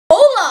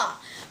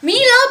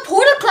Mila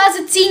Porta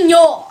Closet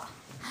Senor.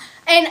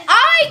 And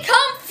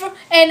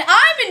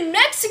I'm in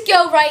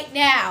Mexico right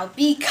now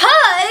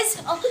because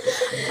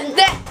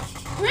that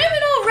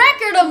criminal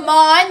record of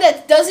mine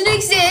that doesn't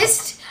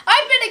exist,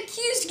 I've been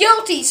accused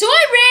guilty. So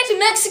I ran to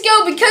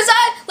Mexico because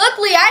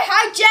luckily I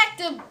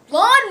hijacked a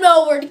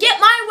lawnmower to get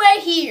my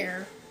way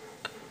here.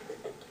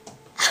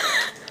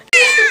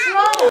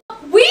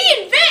 We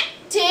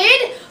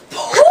invented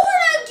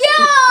Porta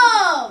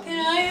gum! Can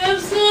I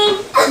have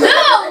some?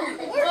 No!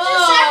 We're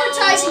just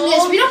advertising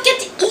this. We don't get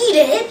to eat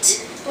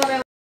it.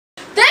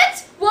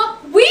 That's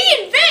what we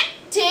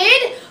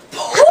invented!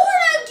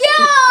 Porta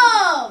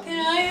gum! Can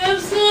I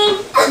have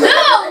some?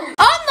 No!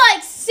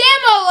 Unlike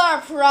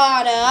similar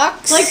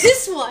products, Like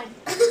this one.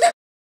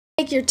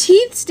 make your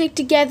teeth stick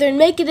together and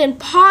make it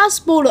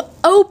impossible to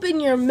open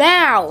your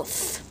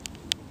mouth.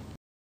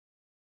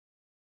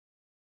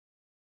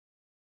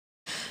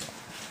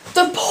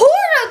 The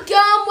Porta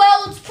gum,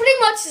 well, it's pretty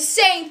much the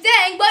same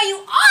thing, but you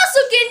also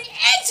get an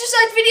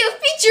exercise video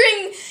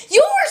featuring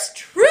yours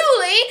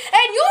truly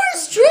and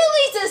yours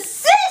truly's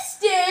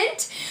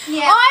assistant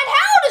on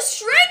how to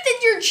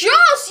strengthen your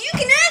jaw so you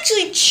can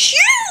actually chew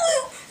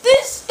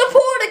the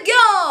Porta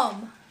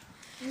gum.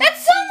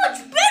 That's so much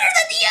better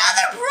than the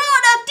other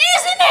product,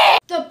 isn't it?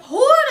 The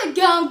Porta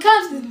gum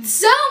comes with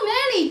so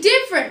many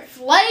different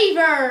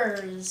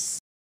flavors.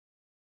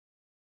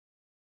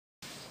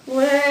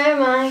 Where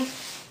am I?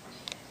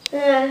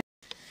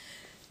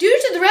 Due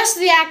to the rest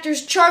of the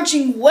actors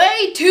charging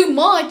way too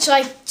much,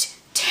 like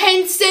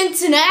 10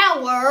 cents an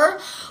hour,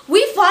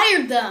 we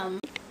fired them.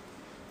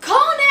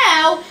 Call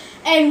now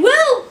and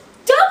we'll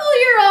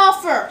double your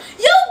offer.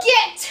 You'll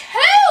get 2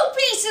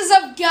 pieces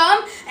of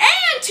gum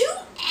and 2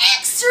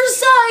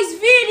 exercise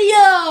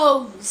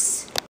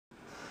videos.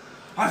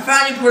 I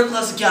found you, Porta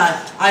Closet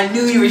guy. I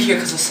knew you were here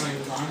because I saw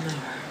your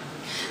lawnmower.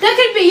 That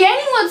could be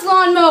anyone's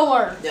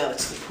lawnmower. No,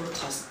 it's the Porta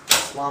Closet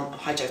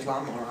hijacked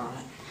lawnmower on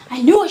it.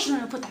 I knew I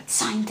shouldn't have put that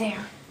sign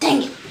there.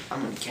 Dang it.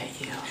 I'm gonna get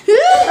you.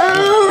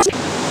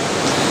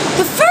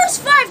 The first